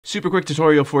Super quick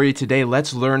tutorial for you today.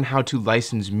 Let's learn how to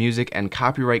license music and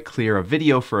copyright clear a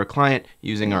video for a client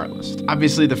using Artlist.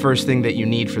 Obviously, the first thing that you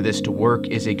need for this to work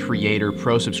is a Creator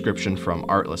Pro subscription from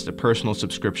Artlist. A personal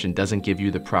subscription doesn't give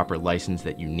you the proper license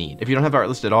that you need. If you don't have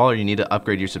Artlist at all or you need to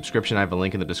upgrade your subscription, I have a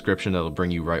link in the description that'll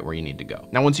bring you right where you need to go.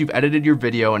 Now, once you've edited your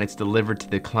video and it's delivered to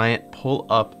the client, pull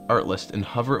up Artlist and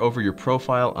hover over your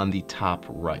profile on the top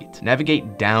right.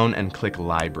 Navigate down and click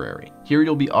Library. Here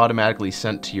you'll be automatically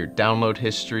sent to your download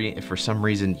history. If for some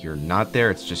reason you're not there,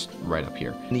 it's just right up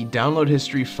here. In the download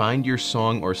history, find your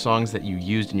song or songs that you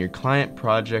used in your client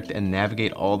project and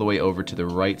navigate all the way over to the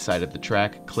right side of the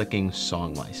track, clicking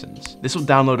Song License. This will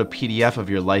download a PDF of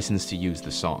your license to use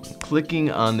the song.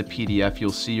 Clicking on the PDF,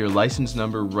 you'll see your license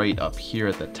number right up here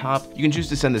at the top. You can choose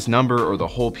to send this number or the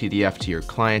whole PDF to your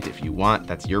client if you want.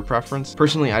 That's your preference.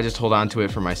 Personally, I just hold on to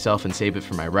it for myself and save it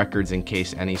for my records in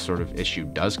case any sort of issue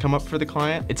does come up for the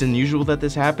client. It's unusual that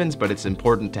this happens, but it's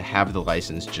important to have the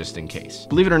license just in case.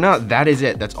 Believe it or not, that is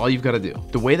it. That's all you've got to do.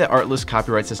 The way that Artlist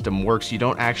copyright system works, you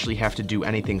don't actually have to do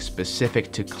anything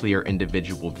specific to clear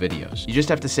individual videos. You just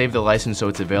have to save the license so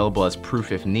it's available as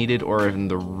proof if needed, or in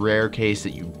the rare case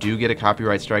that you do get a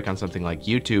copyright strike on something like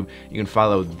YouTube, you can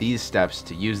follow these steps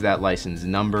to use that license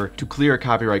number to clear a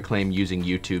copyright claim using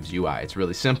YouTube's UI. It's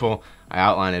really simple. I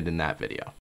outline it in that video.